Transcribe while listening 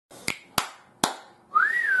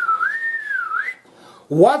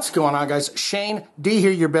What's going on, guys? Shane D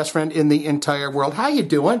here, your best friend in the entire world. How you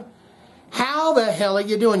doing? How the hell are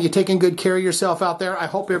you doing? You taking good care of yourself out there? I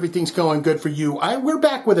hope everything's going good for you. We're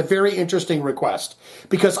back with a very interesting request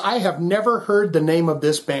because I have never heard the name of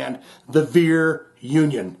this band, the Veer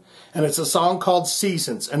Union. And it's a song called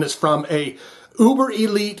Seasons, and it's from a uber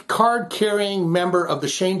elite card-carrying member of the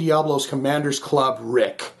Shane Diablo's Commanders Club,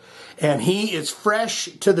 Rick. And he is fresh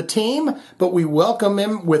to the team, but we welcome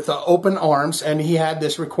him with open arms, and he had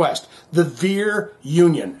this request, the Veer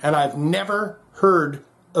Union. And I've never heard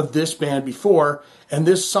of this band before, and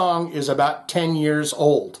this song is about 10 years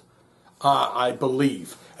old, I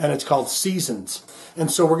believe, and it's called Seasons. And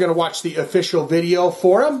so we're going to watch the official video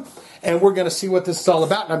for him, and we're going to see what this is all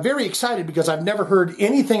about. And I'm very excited because I've never heard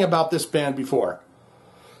anything about this band before.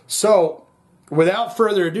 So, without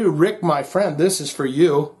further ado, Rick, my friend, this is for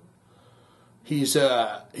you. He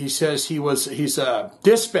says he's a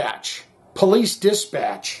dispatch, police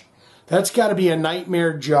dispatch. That's got to be a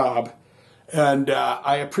nightmare job. And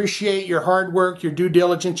I appreciate your hard work, your due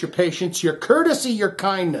diligence, your patience, your courtesy, your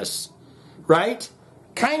kindness. Right?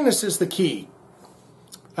 Kindness is the key.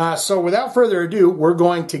 So without further ado, we're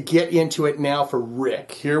going to get into it now for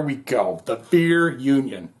Rick. Here we go. The Veer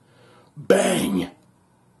Union. Bang!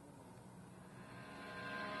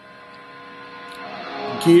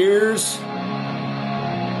 Gears.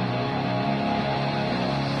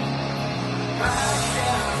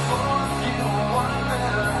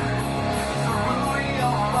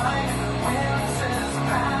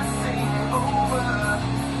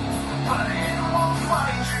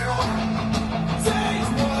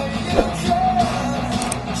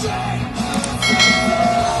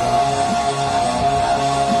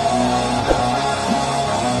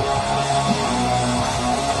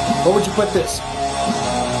 What would you put this?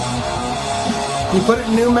 You put it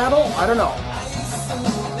in new metal? I don't know.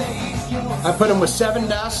 I put him with Seven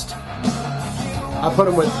Dust. I put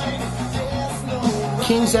him with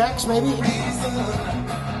King's X, maybe.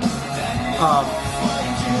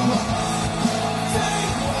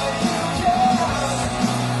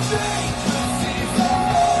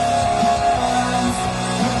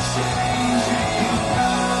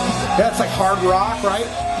 That's like hard rock, right?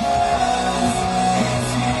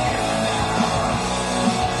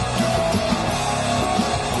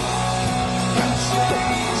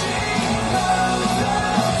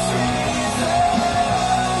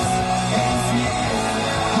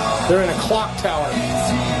 They're in a clock tower.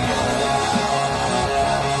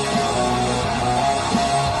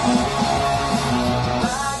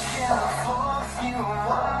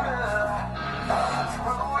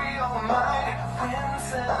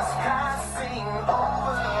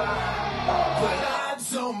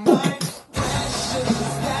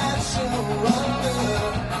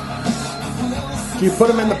 Do you put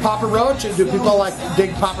them in the Papa Roach? Do people like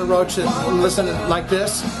dig Papa Roach and listen to like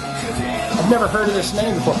this? I've never heard of this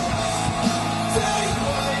name before.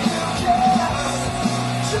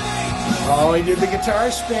 Oh, he did the guitar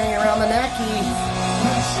spinning around the necky.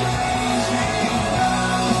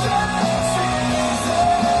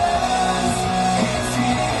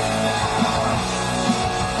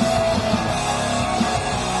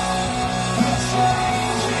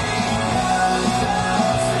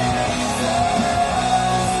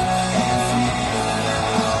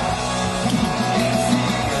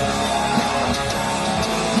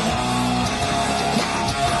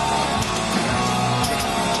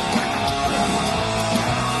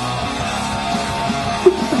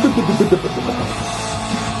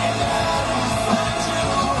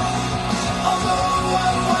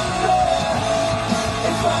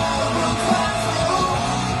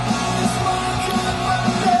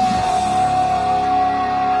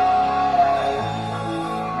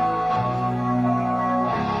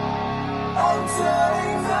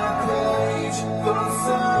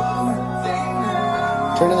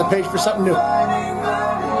 Turning the page for something new.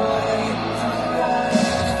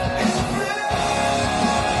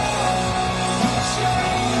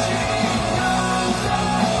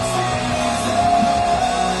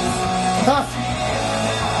 Huh.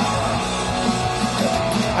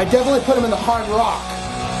 I definitely put him in the hard rock.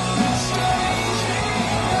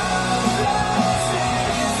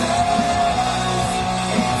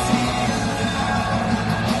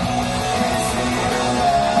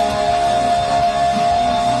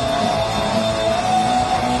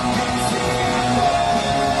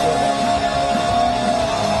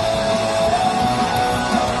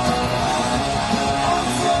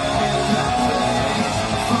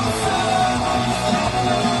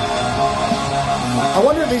 I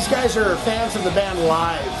wonder if these guys are fans of the band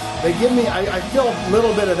live. They give me, I feel a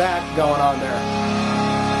little bit of that going on there.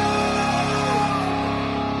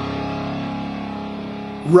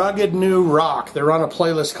 Rugged New Rock. They're on a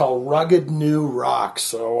playlist called Rugged New Rock.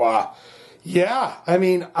 So, yeah, I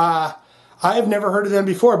mean, I have never heard of them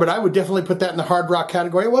before, but I would definitely put that in the hard rock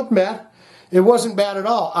category. It wasn't bad. It wasn't bad at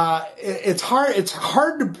all. It's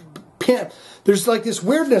hard to pin. There's like this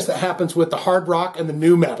weirdness that happens with the hard rock and the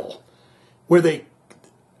new metal, where they,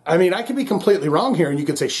 I mean, I could be completely wrong here, and you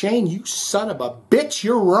could say, Shane, you son of a bitch,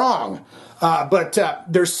 you're wrong. But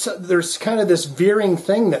there's kind of this veering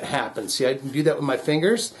thing that happens. See, I can do that with my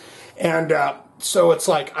fingers. And so it's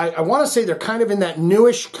like, I want to say they're kind of in that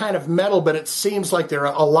newish kind of metal, but it seems like they're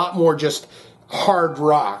a lot more just hard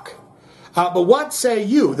rock. But what say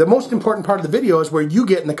you? The most important part of the video is where you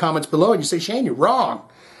get in the comments below and you say, Shane, you're wrong.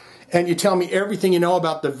 And you tell me everything you know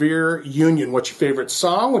about the Veer Union. What's your favorite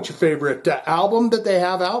song? What's your favorite album that they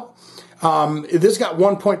have out? This got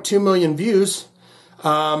 1.2 million views.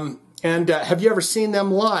 And have you ever seen them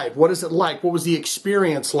live? What is it like? What was the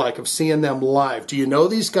experience like of seeing them live? Do you know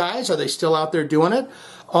these guys? Are they still out there doing it?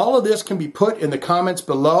 All of this can be put in the comments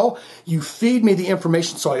below. You feed me the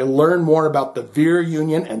information so I learn more about the Veer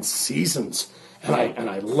Union and Seasons. And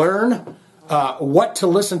I learn what to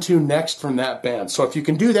listen to next from that band. So if you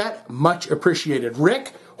can do that, much appreciated.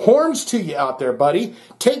 Rick, horns to you out there, buddy.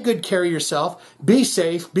 Take good care of yourself. Be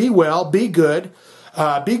safe. Be well. Be good.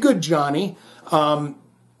 Be good, Johnny.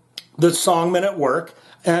 The Songman at work.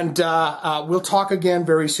 And we'll talk again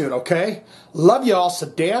very soon, okay? Love you all so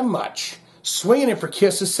damn much. Swinging in for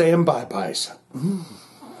kisses, saying bye-byes.